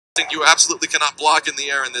You absolutely cannot block in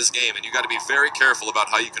the air in this game, and you got to be very careful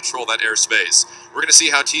about how you control that airspace. We're going to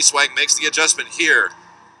see how TSwagg makes the adjustment here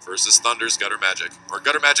versus Thunder's Guttermagic, or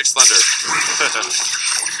Guttermagic's Thunder.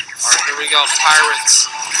 Alright, here we go.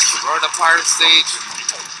 Pirates. We're on the pirate stage.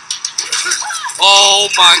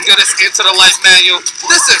 Oh my goodness, into the life manual.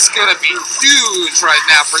 This is going to be huge right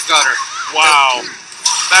now for Gutter. Wow.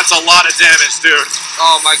 That's a lot of damage, dude.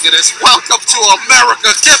 Oh my goodness. Welcome to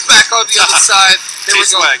America. Get back on the other side. Here we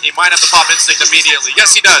go. He might have to pop instinct immediately.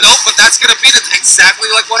 Yes, he does. Nope, but that's going to be exactly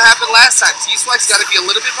like what happened last time. TSwagg's got to be a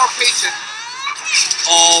little bit more patient.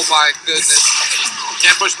 Oh my goodness.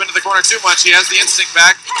 Can't push him into the corner too much. He has the instinct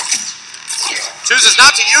back. Chooses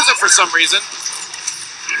not to use it for some reason.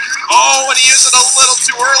 Oh, and he used it a little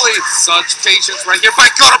too early. Such patience right here by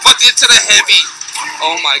Gutter, but into the heavy.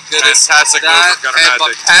 Oh my goodness. Fantastic move from Guttermagic.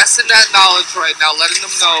 But passing that knowledge right now, letting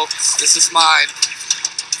them know this is mine.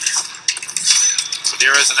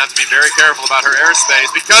 Sadira is going to have to be very careful about her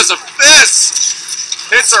airspace because of this.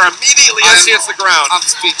 Hits her immediately as she hits the ground. I'm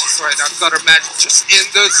speechless right now. Guttermagic just in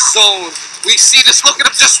the zone. We see this. Look at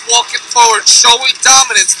him just walking forward, showing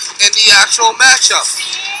dominance in the actual matchup.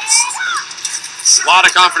 A lot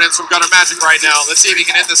of confidence from Guttermagic right now. Let's see if he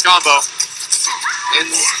can hit this combo.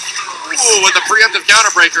 Ooh, with the preemptive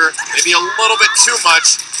counterbreaker, maybe a little bit too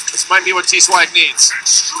much. This might be what TSwagg needs.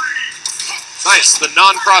 Nice, the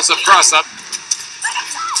non-cross-up cross-up.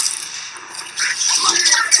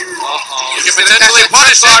 Uh-oh. You can potentially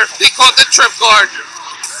punish it. He caught the trip guard.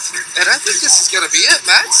 And I think this is going to be it,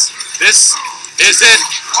 Max. This is it.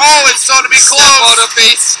 Oh, it's going to be close. Step on the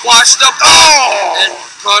base, squashed up. Oh! And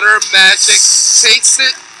Guttermagic takes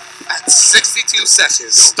it at 62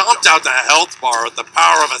 seconds. Stomped out the health bar with the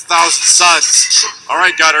power of 1,000 suns. All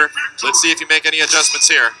right, Gutter. Let's see if you make any adjustments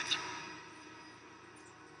here.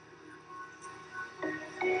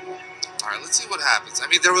 All right, let's see what happens. I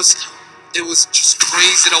mean, it was just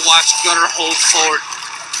crazy to watch Gutter hold forward.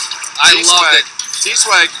 I love it.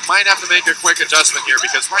 TSwagg might have to make a quick adjustment here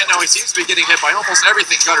because right now he seems to be getting hit by almost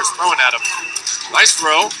everything Gutter's throwing at him. Nice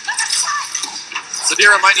throw.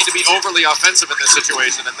 Sadira might need to be overly offensive in this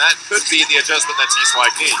situation, and that could be the adjustment that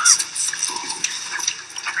TSwagg needs.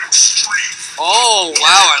 Oh,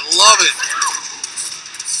 wow, I love it.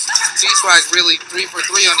 TSwagg really 3 for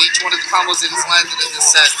 3 on each one of the combos that he's landed in this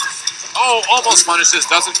set. Oh, almost punishes,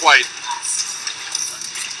 doesn't quite.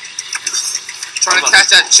 Trying to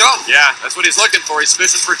catch that jump. Yeah, that's what he's looking for. He's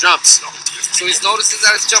fishing for jumps. So he's noticing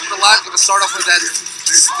that it's jumping a lot. Going to start off with that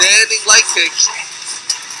standing light kick.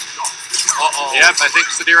 Uh-oh. Yep, I think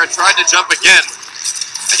Sadira tried to jump again.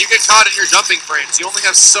 And you get caught in your jumping frames. You only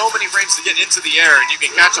have so many frames to get into the air, and you can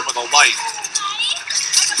catch them with a light.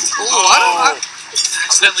 Ooh,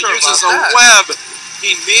 accidentally uses a web.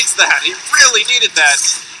 He needs that. He really needed that.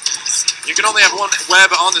 You can only have one web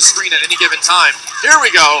on the screen at any given time. Here we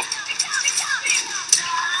go.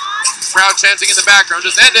 Crowd chanting in the background.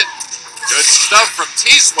 Just end it. Good stuff from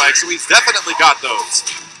TSwagg, so he's definitely got those.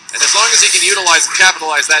 And as long as he can utilize and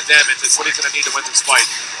capitalize that damage, it's what he's going to need to win this fight.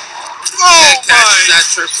 Oh my that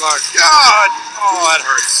trip guard. God! Oh, that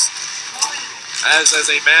hurts. As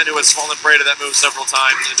a man who has fallen prey to that move several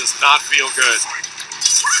times, it does not feel good.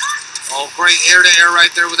 Oh, great air-to-air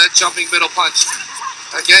right there with that jumping middle punch.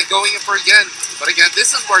 Again, going in for again. But again,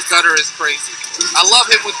 this is where Gutter is crazy. I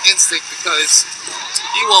love him with instinct because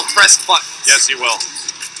he will press buttons. Yes, he will.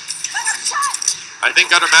 I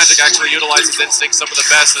think Guttermagic actually utilizes instinct some of the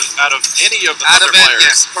best out of any of the Thunder players.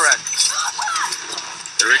 Yes, correct.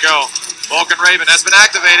 Here we go. Vulcan Raven has been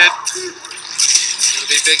activated. Gonna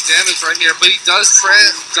be big damage right here, but he does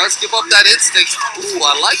give up that instinct. Ooh,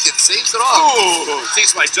 I like it. Saves it off. Ooh,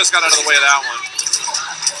 TSwagg just got out of the way of that one.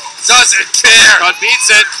 Doesn't care. Cut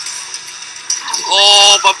beats it.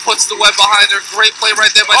 Oh, but puts the web behind her. Great play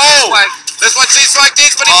right there by TSwagg. That's what TSwagg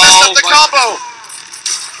needs, but he messed up the combo.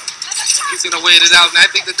 He's going to wait it out, and I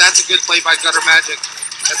think that's a good play by Guttermagic.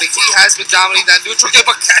 I think he has been dominating that neutral game,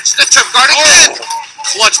 but catch the trip guard again.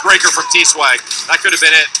 Clutch breaker from TSwagg. That could have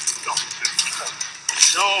been it.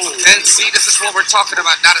 No. And see, this is what we're talking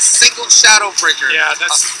about. Not a single shadow breaker. Yeah,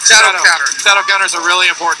 that's shadow counter. Shadow counters are really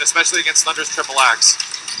important, especially against Thunder's triple axe.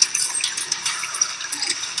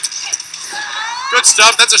 Good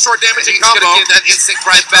stuff. That's a short damaging combo. He's going to get that instinct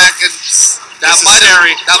right back, and that might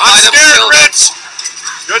have killed Rich.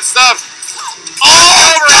 Good stuff.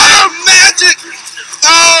 Oh, Guttermagic!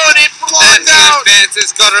 Oh, and he blocked out. Advances.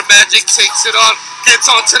 Guttermagic takes it on, gets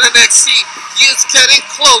on to the next heat. He is getting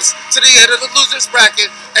close to the end of the losers bracket,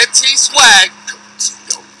 and TSwagg